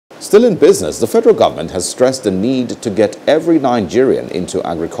Still in business, the federal government has stressed the need to get every Nigerian into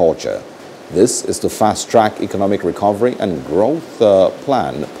agriculture. This is to fast-track economic recovery and growth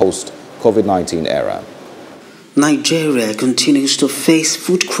plan post-COVID-19 era. Nigeria continues to face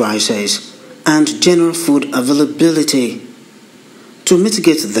food crisis and general food availability. To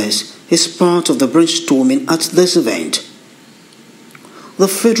mitigate this is part of the brainstorming at this event. The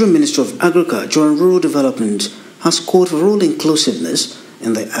Federal Ministry of Agriculture and Rural Development has called for rural inclusiveness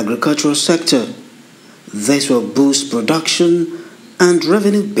in the agricultural sector. This will boost production and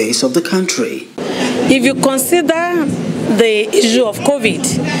revenue base of the country. If you consider the issue of COVID,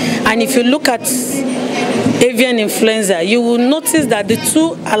 and if you look at avian influenza, you will notice that the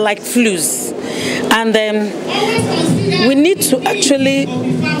two are like flus. And we need to actually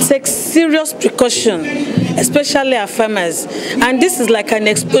take serious precaution, especially our farmers. And this is like an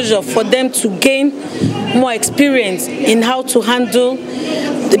exposure for them to gain more experience in how to handle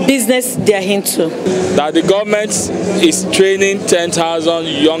the business they are into. That the government is training 10,000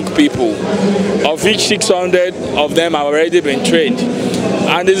 young people, of which 600 of them have already been trained.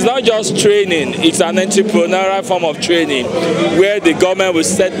 And it's not just training, it's an entrepreneurial form of training where the government will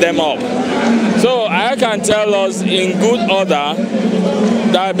set them up. So I can tell us in good order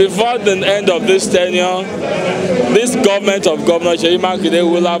that before the end of this tenure, this government of Governor Seyi Makinde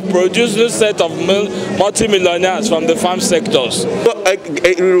will have produced a set of multi-millionaires from the farm sectors.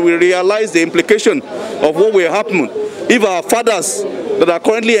 We realize the implication of what will happen if our fathers that are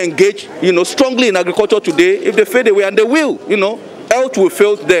currently engaged, strongly in agriculture today, if they fade away, and they will, health will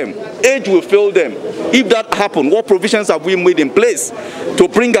fail them, age will fail them. If that happens, what provisions have we made in place to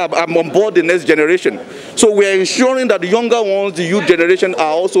bring on board the next generation? So we are ensuring that the younger ones, the youth generation,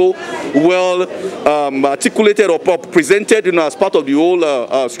 are also well articulated or presented as part of the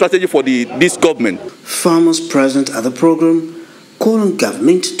whole strategy for this government. Farmers present at the program call on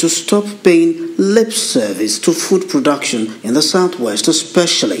government to stop paying lip service to food production in the southwest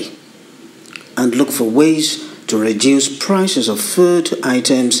especially, and look for ways to reduce prices of food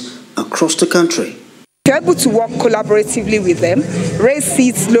items across the country. We're able to work collaboratively with them, raise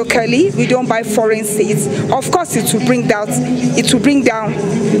seeds locally. We don't buy foreign seeds. Of course, it will bring down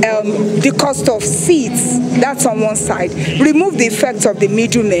the cost of seeds. That's on one side. Remove the effect of the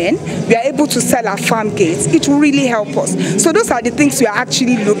middlemen. We are able to sell our farm gates. It will really help us. So those are the things we are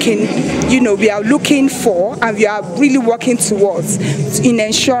actually looking for, and we are really working towards in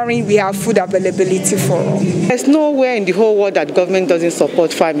ensuring we have food availability for all. There's nowhere in the whole world that government doesn't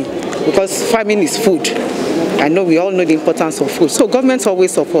support farming, because farming is food. I know we all know the importance of food, so government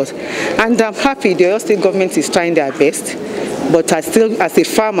always supports. And I'm happy the Oyo State government is trying their best, but as a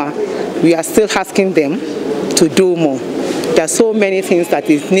farmer, we are still asking them to do more. There are so many things that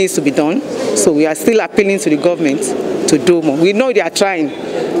it needs to be done, so we are still appealing to the government to do more. We know they are trying,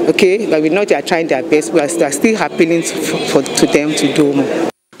 okay, but we know they are trying their best. We are still appealing to them to do more.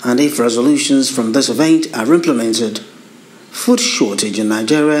 And if resolutions from this event are implemented, food shortage in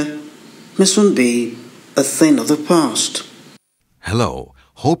Nigeria may soon be a thing of the past. Hello,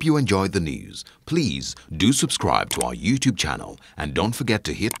 hope you enjoyed the news. Please do subscribe to our YouTube channel and don't forget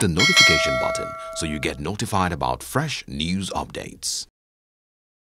to hit the notification button so you get notified about fresh news updates.